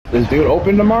Is dude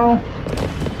open tomorrow?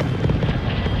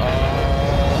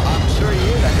 I'm sure he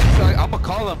is. I think so. I'm gonna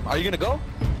call him. Are you gonna go?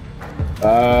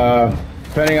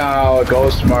 Depending on how it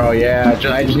goes tomorrow, yeah.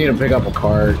 I just need to pick up a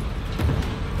cart.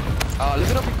 Let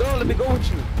me know if you go. Let me go with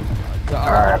you.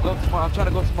 Alright. I'll go tomorrow. I'm trying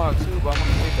to go tomorrow too, but I'm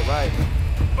gonna take a ride.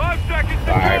 5 seconds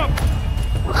to Alright.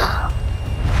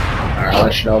 Alright, I'll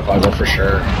let you know if I go for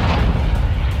sure.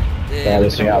 Yeah,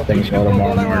 let's see how things go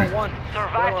tomorrow morning.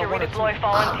 Survive to redeploy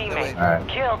fallen teammates. Alright.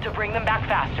 Kill to bring them back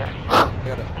faster.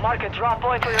 Mark a drop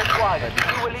point for your squad.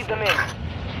 You will lead them in.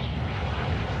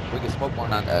 We can smoke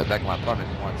one on back in my apartment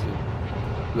if you want to.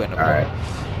 You end up Alright.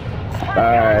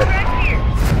 Alright.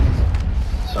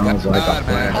 Sounds like a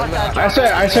plan.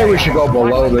 I say we should go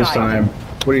below this time.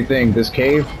 What do you think? This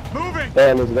cave? moving.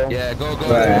 Yeah, let's go. Yeah, go.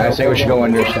 Right, I say we should go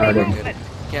under starting. There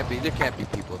can't be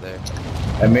people there.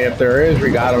 I mean, if there is,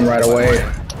 we got them right away.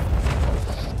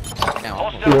 Now,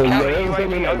 Hostile counter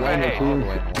UAV overhead.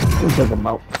 Check them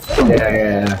out.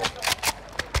 Yeah.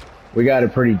 We got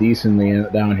it pretty decently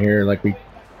down here. Like this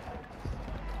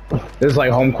is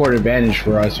like home court advantage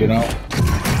for us, you know.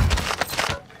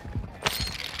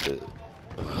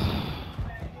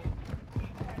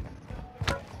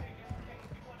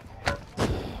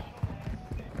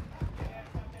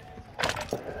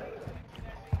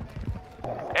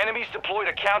 Enemies deployed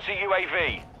a counter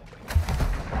UAV.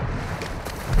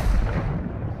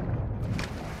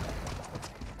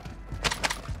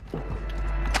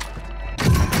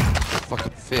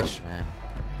 fucking fish, man.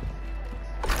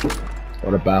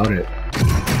 What about it?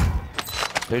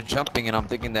 They're jumping and I'm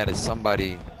thinking that it's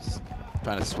somebody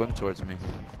trying to swim towards me.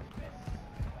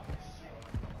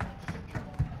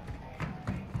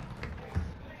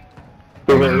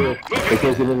 Yep.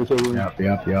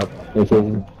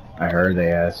 I heard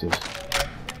they asses.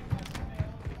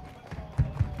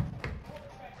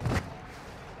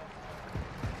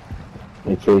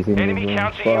 They're chasing me. Enemy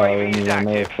counter I UAV is don't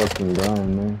know active. fucking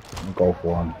gun, man. Go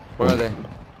for them. Where are they?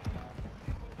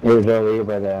 It was over here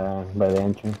by the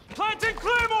entrance. Planting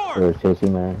Claymore! They were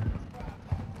chasing man.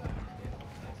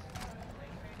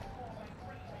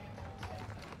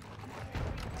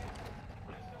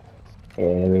 Yeah,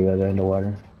 there we go. They're in the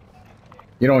water.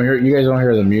 You guys don't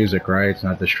hear the music, right? It's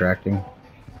not distracting.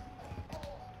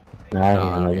 Nah, I No, I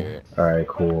don't don't know. hear it. Alright,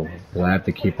 cool. Cause I have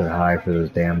to keep it high for this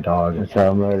damn dog. That's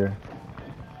how murder.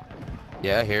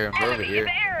 Yeah, I hear them. They're over here.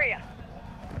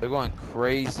 They're going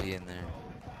crazy in there.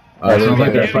 It sounds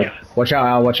like they're fighting. Watch out,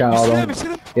 Al, watch out, Al. You see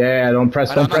them? Yeah, don't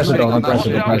press it, don't press Hostile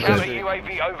it. counter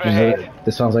UAV overhead.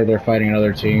 This sounds like they're fighting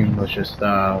another team. Let's just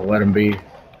let them be.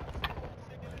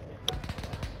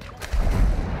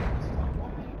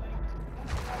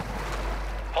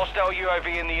 Hostile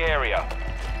UAV in the area.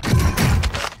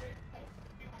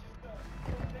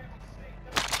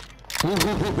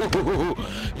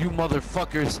 You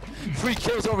motherfuckers. Free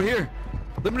kills over here.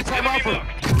 Limited time offer.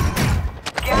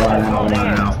 Hold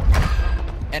on now.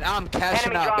 And I'm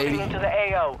cashing Enemy out, dropping baby. into the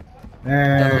AO.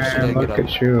 Man, look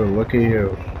at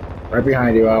you. Right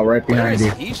behind you, Al, right Where behind is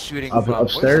you. he shooting from? Where's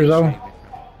Upstairs, he though? shooting?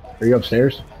 Are you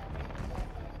upstairs?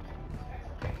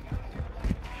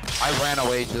 I ran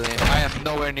away, Julian. I am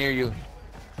nowhere near you.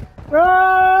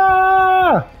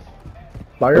 Ah!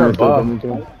 Fire above.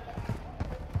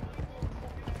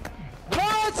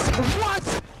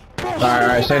 What?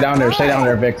 Alright, stay down there,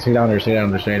 Vic. Stay down there.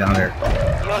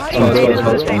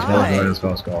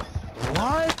 Let's go.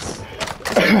 What?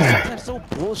 That's so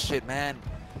bullshit, man.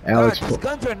 Alex, God, these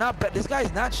guns are not bad. This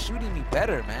guy's not shooting me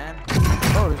better, man.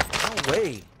 Bro, there's no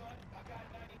way.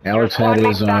 Alex had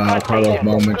his Carlos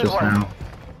moment just now.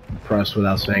 Impressed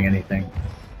without saying anything.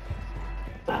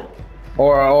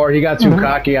 Or he got too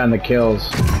cocky on the kills.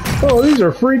 Oh, these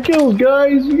are free kills,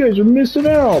 guys. You guys are missing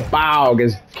out. Bow,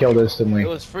 gets killed instantly. It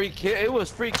was free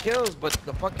kills, but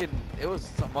it was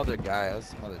some other guy. It was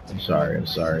some other team. I'm sorry to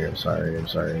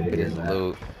It hear is that.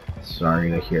 loot. Sorry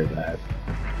to hear that.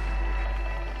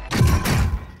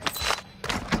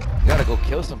 We gotta go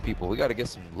kill some people. We gotta get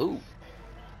some loot.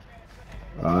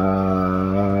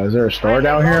 Is there a store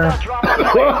down here?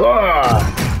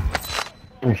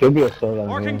 There should be a soul down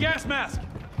Marking here. gas mask.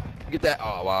 Get that.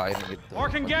 Oh wow, I didn't get the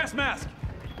Marking gas mask.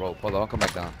 Bro, hold on, I'll come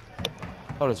back down.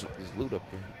 Oh, there's loot up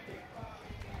here.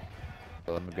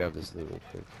 Let me grab this loot real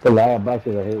quick. The last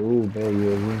boxes are here. Ooh, there you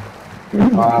is.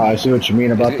 I see what you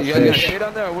mean about the You guys got fish. shit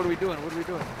down there, or what are we doing?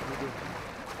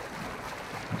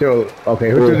 Dude, okay,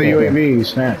 who threw the UAV? He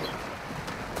snapped.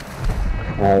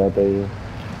 Alright, there you.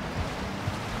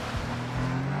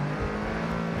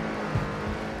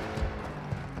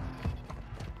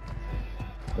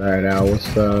 Alright, Al,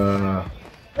 what's the...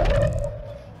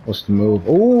 What's the move?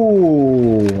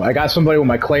 Ooh, I got somebody with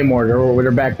my claymore.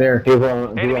 They're back there.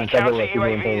 Enemy counter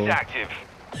UAV is active.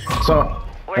 So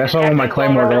We're that's someone with my detecting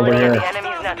claymore over vulnerability in here. the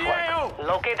enemy's network.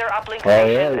 Locate their uplink Oh,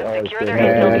 stations yeah, and secure their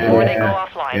yeah, intel before they go Yeah,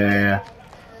 offline. yeah.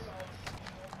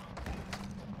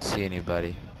 See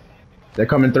anybody? They're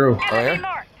coming through. Oh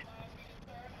yeah?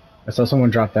 I saw someone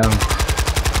drop down.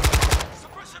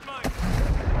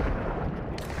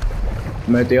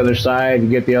 I'm at the other side. You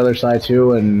get the other side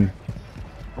too, and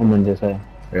I'm in this side.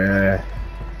 yeah.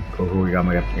 Cool. Who we got?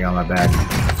 We got my back.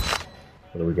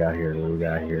 What do we got here? What do we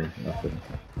got here? Nothing.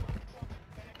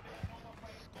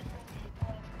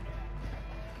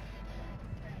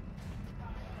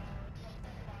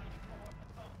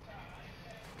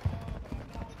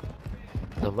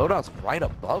 The loadout's right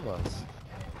above us.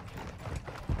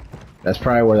 That's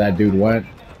probably where that dude went.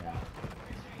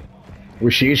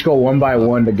 We should each go one by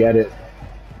one to get it.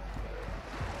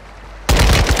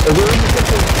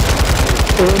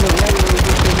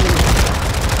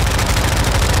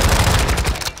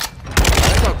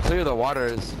 That's how clear the water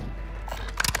is.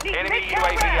 Enemy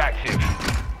UAV active.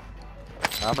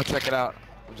 I'm gonna check it out.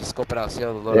 We'll just scope it out, see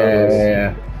how the loadout Yeah, is.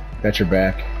 yeah. Got your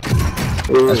back.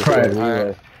 That's probably.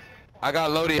 Alright. I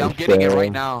got Lodi. I'm getting it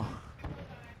right now.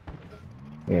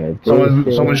 Yeah,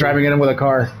 Someone's driving in with a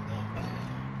car.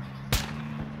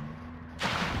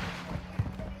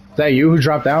 Is that you who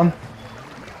dropped down?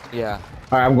 Yeah.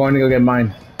 Alright, I'm going to go get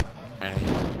mine.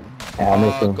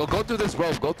 Go through this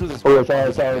rope. Go through this Oh, rope.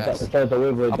 sorry, Yes. the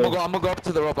river. I'm gonna go up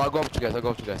to the rope. I'll go up to you guys. I'll go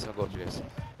up to you guys.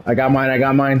 I got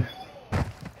mine.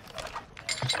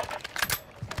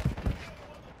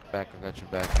 Back. I got your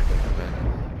back.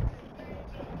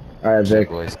 Alright, Vic.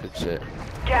 Boys, good shit.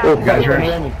 You got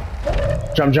yours.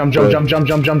 Jump.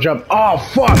 Oh,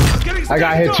 fuck! I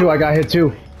got hit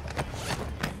too.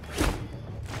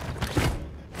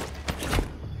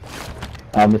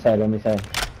 On this side.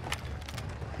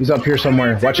 He's up here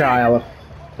somewhere. Watch out, Ayala.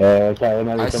 Yeah, okay,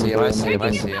 I see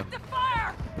him.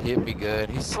 He hit me good.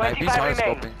 He's sniping. He's 25 hard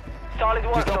remain. scoping. Solid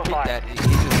work Just so don't peek far. that. He's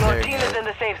just Your there. team is in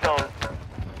the safe zone.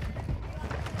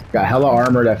 Got hella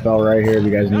armor that fell right here if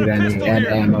you guys need any, and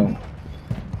ammo.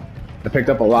 I picked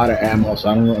up a lot of ammo, so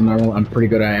I'm pretty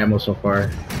good at ammo so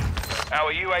far.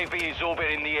 Our UAV is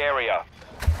orbiting the area.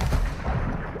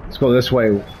 Let's go this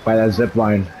way by that zip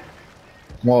line.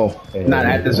 Whoa, not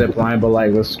at the zip line, but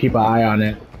like let's keep an eye on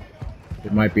it.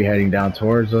 It might be heading down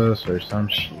towards us or some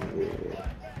shit.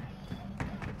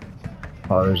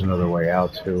 Oh, there's another way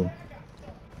out too.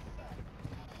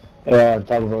 Yeah, on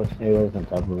top of us. He was on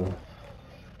top of us.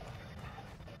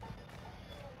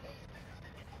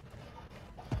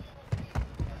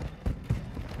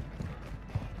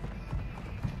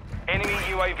 Enemy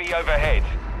UAV overhead.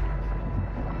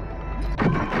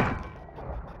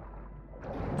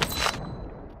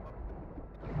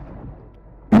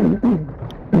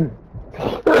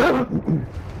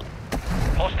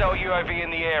 Hostile UAV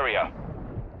in the area.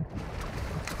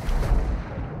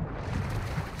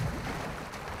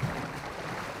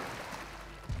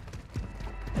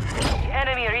 The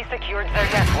enemy resecured their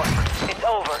network. It's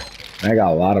over. I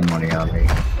got a lot of money on me.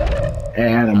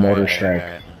 And a mortar strike.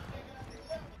 Alright.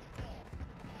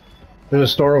 There's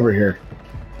a store over here.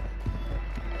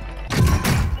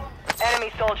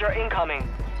 Enemy soldier incoming.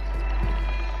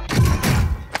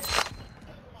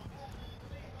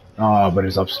 Oh, but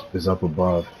it's up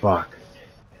above. Fuck.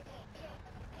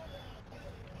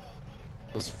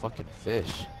 Those fucking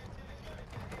fish.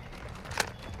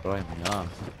 Throwing me off.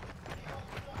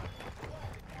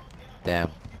 Damn.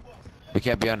 We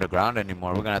can't be underground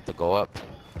anymore. We're gonna have to go up.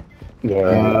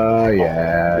 Yeah.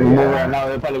 Yeah.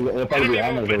 No, they'll probably be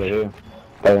ammo over here.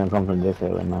 They're gonna come from this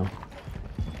way right now.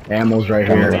 Ammo's right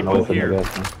here.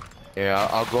 Yeah,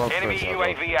 I'll go up Enemy first.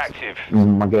 UAV active.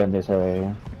 I'm getting this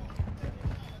way.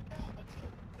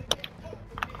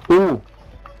 Ooh.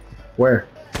 Where?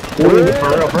 Ooh,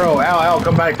 for real. Al,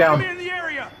 come back down. In the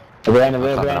area. Behind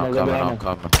I'm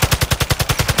coming.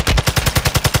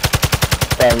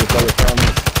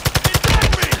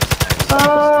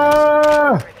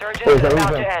 Ah! Resurgence is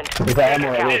about to end. There's ammo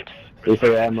right here. There's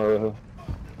ammo.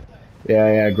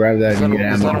 Yeah, grab that and get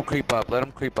Just let him ammo. creep up. Let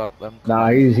him creep up. Nah,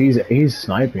 he's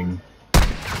sniping.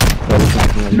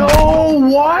 No,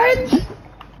 what?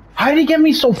 How did he get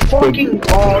me so fucking?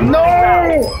 Oh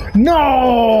no!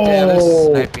 No! Yeah, this is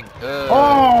sniping.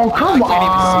 Oh, come I can't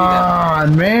even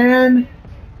see on, man!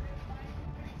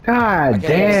 God can't even see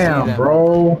damn, them.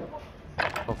 bro!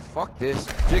 Oh fuck this!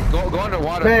 Go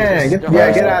underwater. Man, get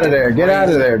out of there! Get out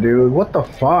of there, dude! What the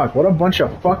fuck? What a bunch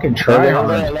of fucking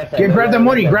tryhards! Grab the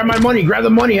money! Grab my money! Grab the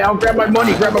money! Al, grab my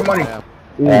money! Grab my money!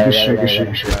 Ooh, good shit!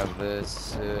 Grab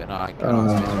this. No, I don't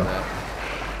see that.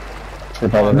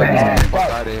 Oh, man. Get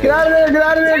out of there! Get out of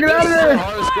there! Get out of there!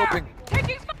 Scoping.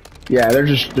 Yeah, they're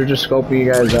just scoping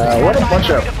you guys out. What a bunch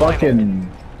of fucking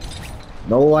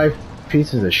no life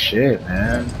pieces of shit,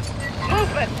 man.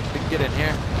 Get in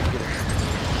here.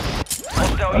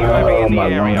 Hostile Oh, UAV in the my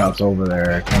area. loadout's over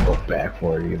there. I can't go back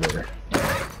for it either.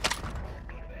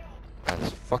 That's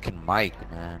fucking Mike,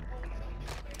 man.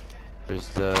 There's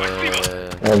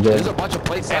a bunch of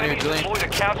plates down here, Enemy Julian. deployed a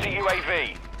counter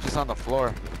UAV. Just on the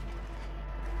floor.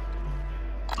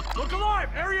 Look alive!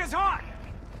 Area's hot!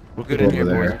 We're good in here,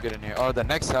 Over boys. there. We're good in here. Oh, the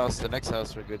next house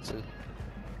we're good too.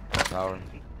 Tower.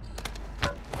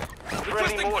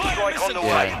 Friendly mortar strike on the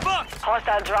Yeah. way.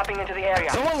 Hostile dropping into the area.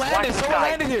 Someone Watch landed! the Someone sky.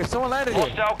 landed here! Someone landed here!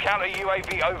 Hostile counter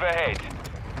UAV overhead.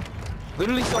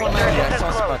 Literally someone landed here. I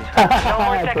saw somebody. No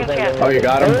more second chances. Oh, you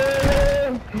got him?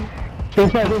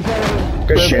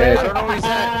 Good shit. I don't know where he's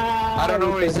at. I don't know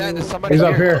where he's at. There's somebody He's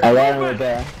up here. I got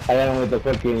him with the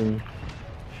fucking.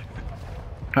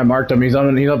 I marked him. He's up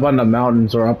on the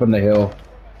mountains or up on the hill.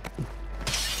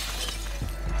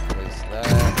 Where's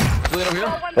that? Julian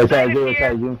over here? That's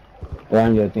how you.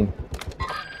 Around your thing.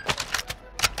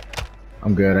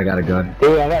 I'm good. I got a gun.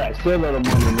 Dude, I got a shitload of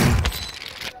money, man.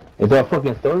 Is that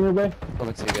fucking story, bro? I'm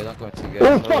coming to you guys. I'm coming to you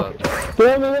Oh, guys. Hold fuck! up.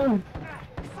 Throw me down!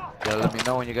 Yeah, let me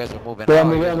know when you guys are moving. Throw out.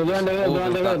 me You down, guys down, are down, moving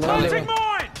down, without down, time. Take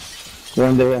mine!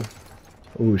 Run there.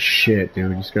 Oh shit,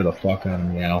 dude. You scared the fuck out of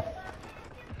me, Al.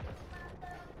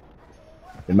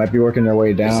 They might be working their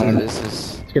way down. This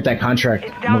is. Let's get that contract.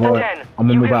 It's down to 10. I'm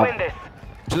gonna You move can out. win this.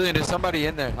 Julian, there's somebody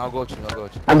in there. I'll go with you. I'll go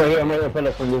with you. I'm right here,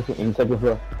 fellas, from this in the second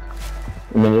floor.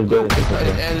 And then let's go. And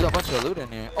there's a bunch of loot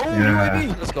in here. Oh, Yeah.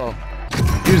 UAV. Let's go.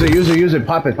 Use it.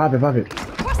 Pop it.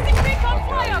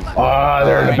 Ah,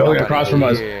 they're in the building across from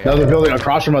us. No, the building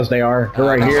across from us. They are. They're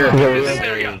right here.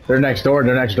 They're next door.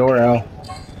 Al.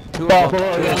 Two of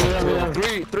them.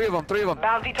 Three of them.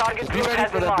 Bounty target Be group ready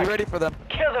has for been them. Be marked. ready for them.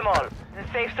 Kill them all. The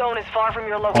safe zone is far from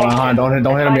your location. Hold on, don't hit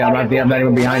me. I'm not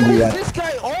even behind you yet. This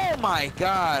guy. Oh my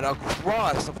God.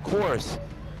 Across.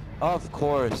 Of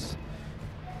course.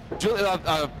 Julian,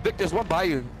 Vic, there's one by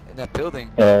you in that building.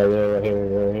 Yeah, right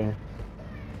here.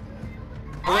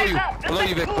 Below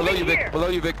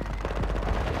you, Vic.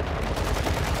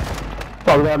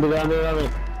 Fuck, down me.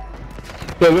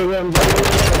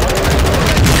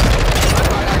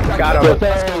 Got him.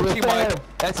 Let's go, T-Mike.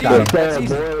 That's easy.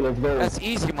 That's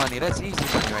easy money right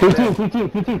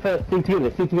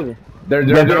there. They're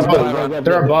above. You're in the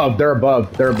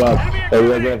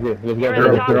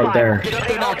top They're up five. there. Get up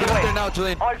there now,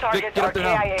 Julian. All Vic, targets get are up there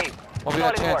now. KIA. Oh, we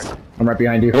got a Solid chance. work. I'm right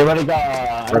behind you. Everybody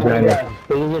got. Right behind you.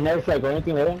 Is it next like or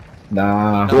anything like that?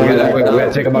 Nah, we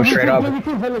gotta take them up straight up. We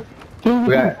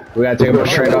gotta take them up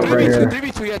straight up right here.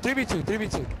 3v2, yeah,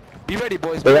 3v2. Be ready,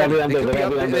 boys. They gotta be They under, could they be gotta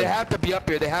up be there. under. They have to be up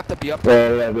here. They have to be up Yeah,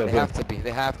 here. yeah,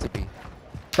 They have to be.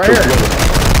 Right here.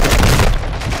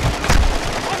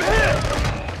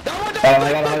 That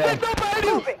one down. Vic, behind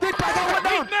you. Vic, that one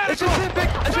down. It's just him, Vic.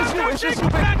 It's just you,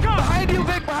 Vic. Behind you,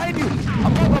 Vic.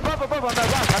 Above. On that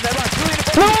rock.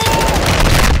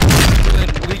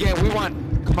 Julian, we won.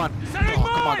 Come on. Oh,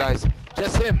 come on, guys.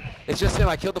 Just him. It's just him.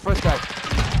 I killed the first guy.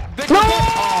 Vic, oh,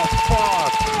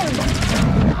 fuck.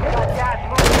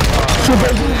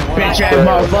 Bitch ass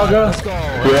motherfucker. Let's go.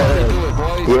 Let's do it,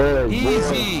 boys.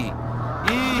 Easy.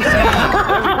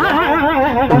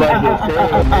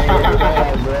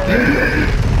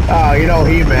 Oh, you know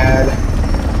he mad.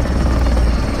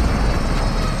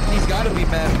 He's got to be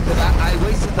mad because I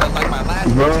wasted my last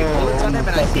 15 bullets on him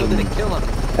and I still didn't kill him.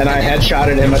 And I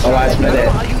headshotted him at the last I don't know minute.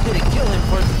 how you didn't kill him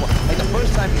first of all. Like the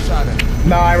first time you shot him.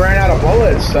 No, I ran out of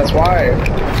bullets. That's why.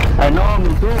 I know I'm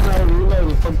doing that. I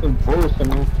realize it's fucking bullshit,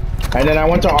 man. And then I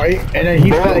went to and then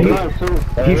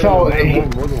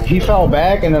he fell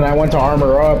back, and then I went to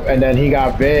armor up, and then he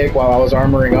got big while I was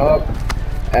armoring up,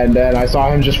 and then I saw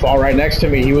him just fall right next to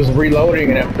me. He was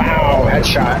reloading, and then pow,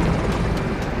 headshot.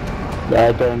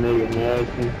 That don't make it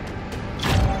nasty.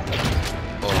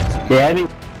 Yeah, I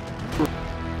think.